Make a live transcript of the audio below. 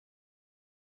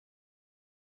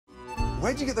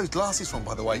Where'd you get those glasses from,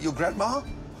 by the way? Your grandma?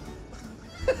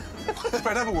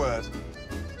 Fred, have a word.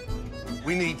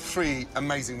 We need 3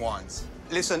 amazing wines.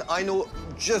 Listen, I know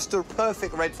just a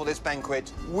perfect red for this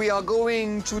banquet. We are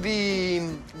going to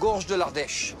the Gorge de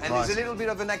l'Ardèche, and there's a little bit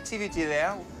of an activity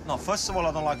there. No, first of all,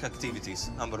 I don't like activities,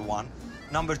 number 1.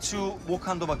 Number 2, what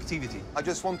kind of activity? I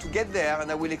just want to get there, and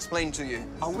I will explain to you.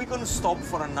 Are we going to stop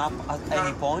for a nap at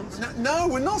any point? No,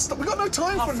 we're not. We've got no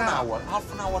time for a nap. Half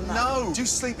an hour nap. No. Do you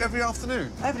sleep every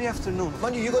afternoon? Every afternoon.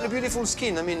 Mind you, got a beautiful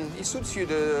skin. I mean, it suits you,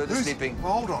 the sleeping.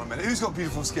 Well, hold on a minute. Who's got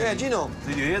beautiful skin? Yeah, Gino.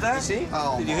 Did you hear that? You see?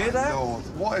 Oh, Did you hear that? God.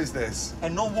 What is this?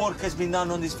 And no work has been done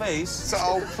on his face.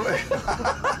 So, please.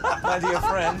 My dear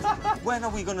friend. When are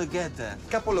we going to get there?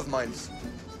 Couple of miles.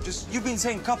 You've been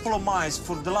saying couple of miles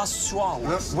for the last 2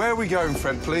 hours. Look, where are we going,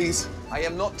 Fred, please? I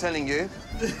am not telling you.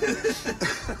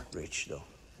 Rich, though.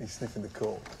 He's sniffing the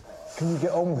cork. Can you get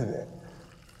on with it?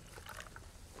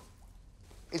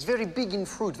 It's very big in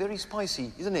fruit, very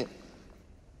spicy, isn't it?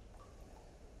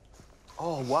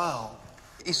 Oh, wow.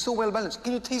 It's so well balanced.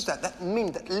 Can you taste that? That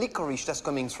mint, that licorice that's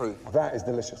coming through. That is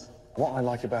delicious. What I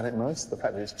like about it most, the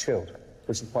fact that it's chilled,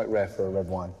 which is quite rare for a red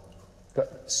wine.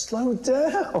 But slow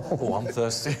down. Oh, I'm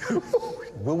thirsty.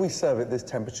 Will we serve it this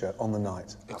temperature on the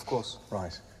night? Of course.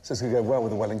 Right. So it's going to go well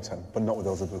with the Wellington, but not with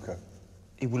Osnabrück.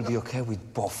 It will be okay with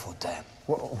both of them.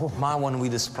 What? My one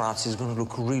with the sprouts is going to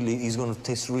look really, is going to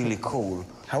taste really cool.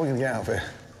 How are we going to get out of here?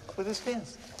 With the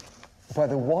stairs. By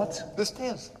the what? The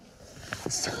stairs.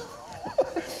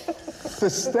 The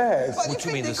stairs? But What do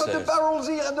you mean they the got stairs? the barrels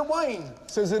here and the wine.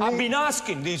 So there's I've been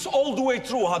asking this all the way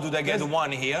through. How do they get the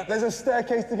wine here? There's a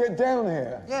staircase to get down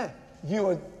here. Yeah. You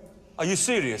are... Are you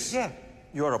serious? Yeah.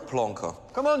 You're a plonker.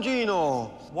 Come on,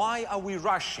 Gino. Why are we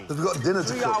rushing? We've got dinner to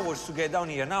 3 cook. hours to get down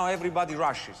here. Now everybody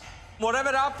rushes.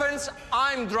 Whatever happens,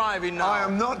 I'm driving now. I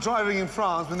am not driving in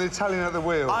France with an Italian at the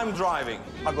wheel. I'm driving.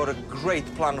 I got a great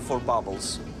plan for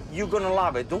bubbles. You're gonna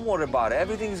love it. Don't worry about it.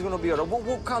 Everything is gonna be all right.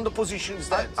 What kind of position is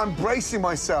that? I'm bracing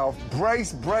myself.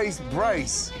 Brace, brace,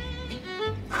 brace.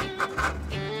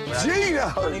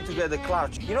 Gino! I need to get the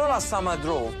clutch. You know last time I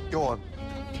drove? Go on.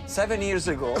 7 years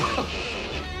ago. I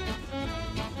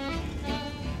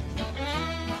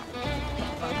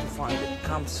had to find a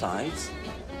campsite.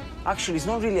 Actually, it's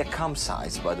not really a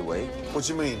campsite, by the way. What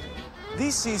do you mean?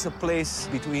 This is a place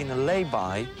between a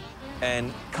lay-by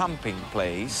and camping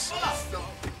place.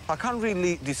 I can't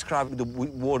really describe the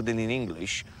word in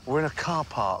English. We're in a car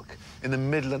park in the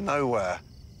middle of nowhere.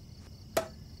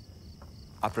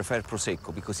 I prefer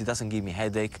Prosecco because it doesn't give me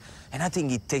headache, and I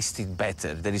think it tasted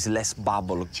better. There is less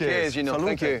bubble. Cheers, Gino. Salute.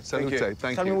 Thank you. Salute. Thank you.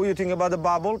 Thank Tell me you. what you think about the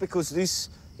bubble, because this is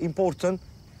important.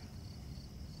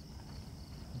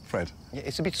 Fred, Yeah,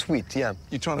 it's a bit sweet, yeah.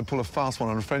 you're trying to pull a fast one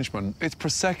on a Frenchman. It's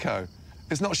Prosecco.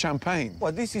 It's not champagne.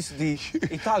 Well, this is the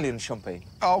Italian champagne.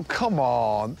 Oh, come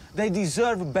on. They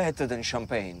deserve better than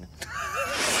champagne.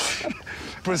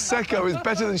 Prosecco is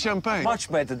better than champagne. Much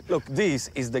better. Look, this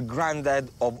is the granddad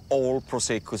of all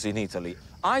Proseccos in Italy.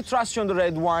 I trust you on the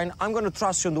red wine. I'm going to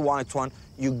trust you on the white one.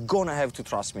 You're going to have to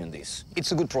trust me on this.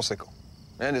 It's a good Prosecco.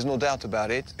 And there's no doubt about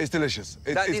it. It's delicious.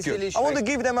 That It's is good. delicious. I want to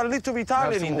give them a little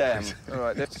Italian some in more, them. please. All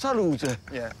right, let's... Salute.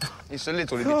 Yeah, it's a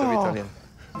little bit of Italian.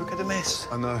 Look at the mess.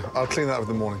 I know. I'll clean that up in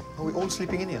the morning. Are we all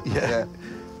sleeping in here? Yeah.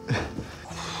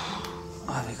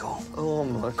 There we go. Oh,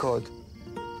 my God.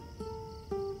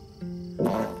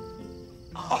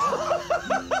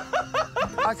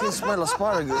 I can smell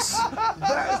asparagus.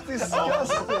 That's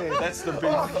disgusting. That's the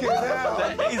beef. Fucking hell.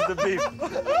 That is the beef.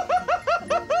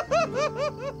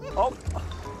 Up.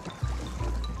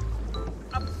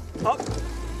 Up.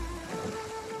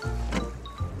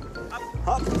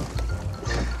 Up. Up.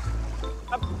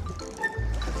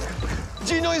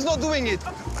 Gino is not doing it.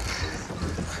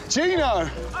 Gino!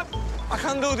 I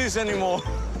can't do this anymore.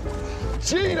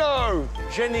 Gino!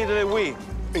 Je need a wee.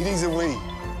 He needs a wee.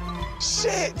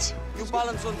 Shit! You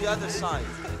balance on the other side.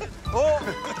 Oh!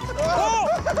 Oh!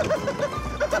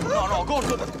 No, go.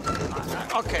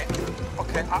 Okay.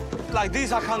 Like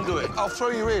this, I can't do it. I'll throw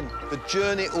you in. The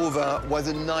journey over was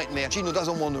a nightmare. Gino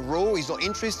doesn't want to row, he's not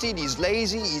interested, he's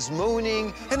lazy, he's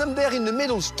moaning. And I'm there in the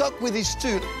middle, stuck with his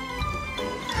stew.